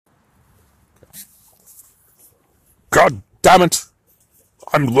damn it!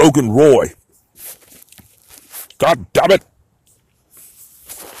 I'm Logan Roy. God damn it!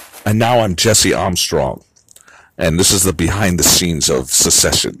 And now I'm Jesse Armstrong. And this is the behind the scenes of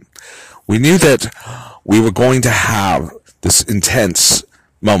Secession. We knew that we were going to have this intense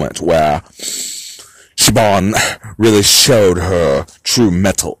moment where Siobhan really showed her true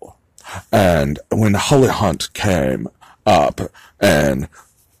mettle. And when Holly Hunt came up and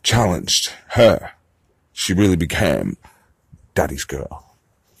challenged her, she really became Daddy's girl.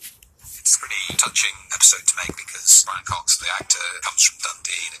 It's a pretty touching episode to make because Brian Cox, the actor, comes from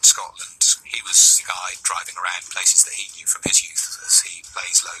Dundee in Scotland. He was the guy driving around places that he knew from his youth as he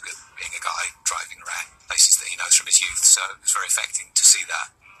plays Logan, being a guy driving around places that he knows from his youth. So it was very affecting to see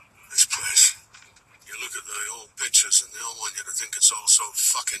that. This place, you look at the old pictures and they all want you to think it's all so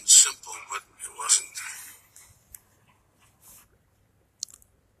fucking simple, but it wasn't.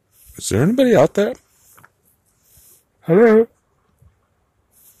 Is there anybody out there? Hello?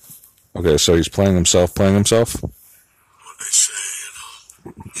 Okay, so he's playing himself. What they say,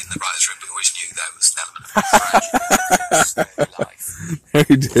 In the writer's room, we always knew there was an element of life.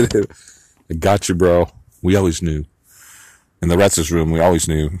 He did it. I got you, bro. We always knew. In the writer's room, we always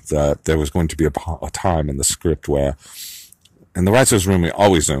knew that there was going to be a time in the script where... In the writer's room, we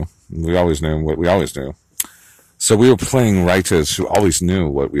always knew. We always knew what we always knew. So we were playing writers who always knew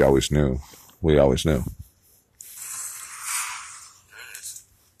what we always knew. We always knew. I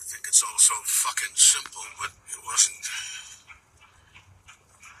think it's all so fucking simple, but it wasn't.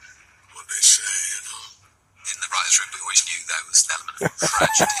 What they say, In the writer's room, we always knew there was an element of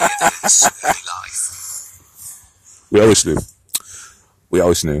tragedy in his early life. We always knew. We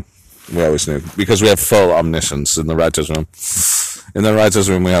always knew. We always knew. Because we have full omniscience in the writer's room. In the writer's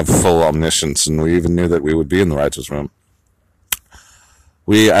room, we have full omniscience, and we even knew that we would be in the writer's room.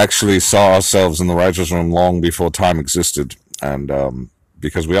 We actually saw ourselves in the writer's room long before time existed, and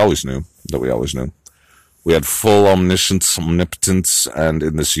because we always knew that we always knew. We had full omniscience, omnipotence, and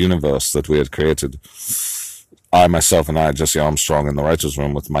in this universe that we had created, I, myself, and I, Jesse Armstrong, in the writer's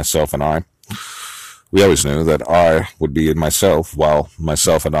room with myself and I, we always knew that I would be in myself, while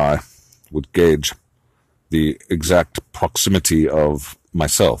myself and I would gauge the exact proximity of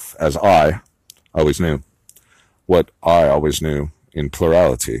myself, as I always knew. What I always knew in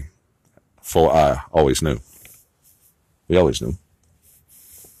plurality, for I always knew. We always knew.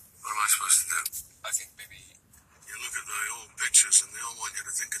 what am I supposed to do? I think maybe You look at the old pictures and they all want you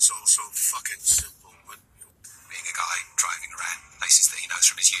to think it's all so fucking simple, but being a guy driving around places that he knows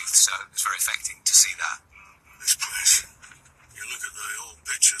from his youth, so it was very affecting to see that. this place, you look at the old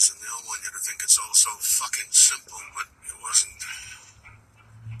pictures and they all want you to think it's all so fucking simple, but it wasn't.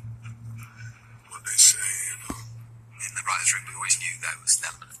 What they say, In the writer's room, we always knew there was an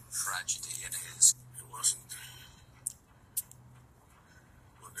element of tragedy in his. it wasn't.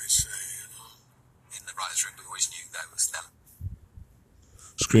 What they say, In the writer's room, we always knew there was an element.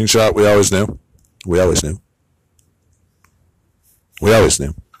 Screenshot, we always knew. We always knew. We always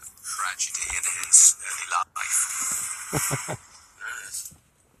knew. Tragedy in his early life.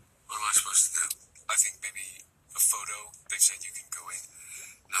 What am I supposed to do? I think maybe a photo. They said you can go in.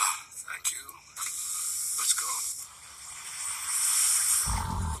 No, thank you. Let's go.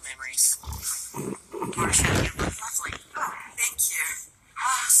 Memories. Marsha, you look lovely. Oh, thank you.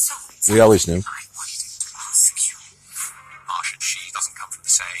 So We always knew. I wanted to ask you. Marsha, she doesn't come from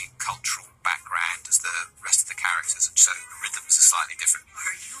the same cultural background as the rest of the characters, and so the rhythms are slightly different.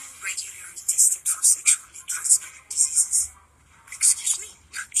 Are you regularly tested for sexually transmitted diseases? Excuse me?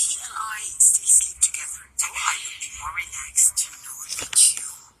 He and I still sleep together, so I will be more relaxed to know that you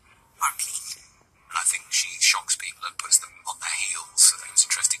are clean. And I think she shocks people and puts them on their heels, so it was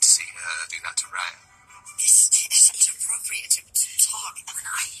interesting to see her do that to Raya. This is inappropriate to talk when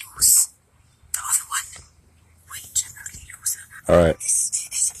I lose. The other one, we generally lose. Alright. This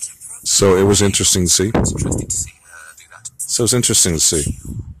is inappropriate. So it was interesting to see. It was interesting to see her do that. So it's interesting to see.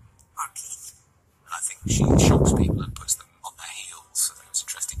 Are clean. And I think she shocks people and puts them on their heels, so it was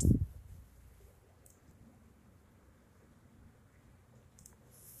interesting to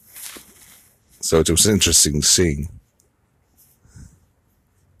So it was interesting seeing.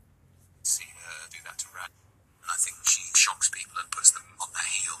 see her do that to Raya. And I think she shocks people and puts them on their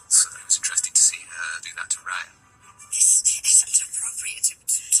heels, so it was interesting to see her do that to Raya. This is inappropriate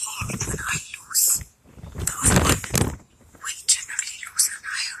to talk when I lose. The other one, we generally lose, and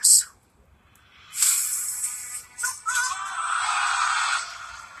I also.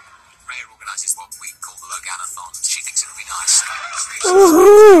 Raya organises what we call the Loganathon. She thinks it'll be nice.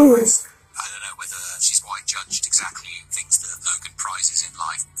 I don't know whether she's quite judged exactly things that Logan prizes in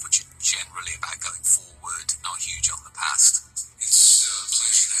life, which are generally about going forward, not huge on the past.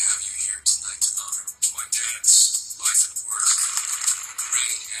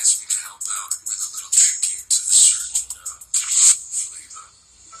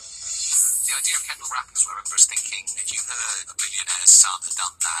 rappers where I was thinking, if you heard a billionaire's son had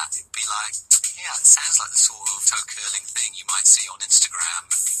done that, it'd be like, yeah, it sounds like the sort of toe curling thing you might see on Instagram.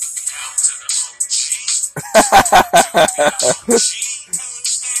 Down to the OG.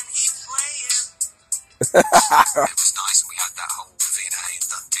 It was nice, and we had that whole V&A in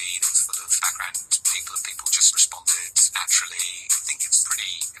Dundee that was full of background people, and people just responded naturally. I think it's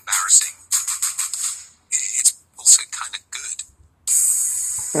pretty embarrassing. It's also kind of good.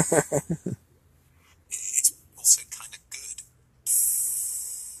 It's also kind of good.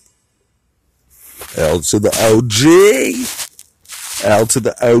 L to the OG. L to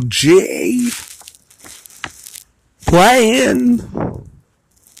the OG. Playing.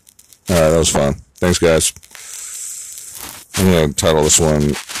 Alright, that was fun. Thanks, guys. I'm going to title this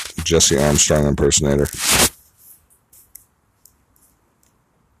one Jesse Armstrong Impersonator.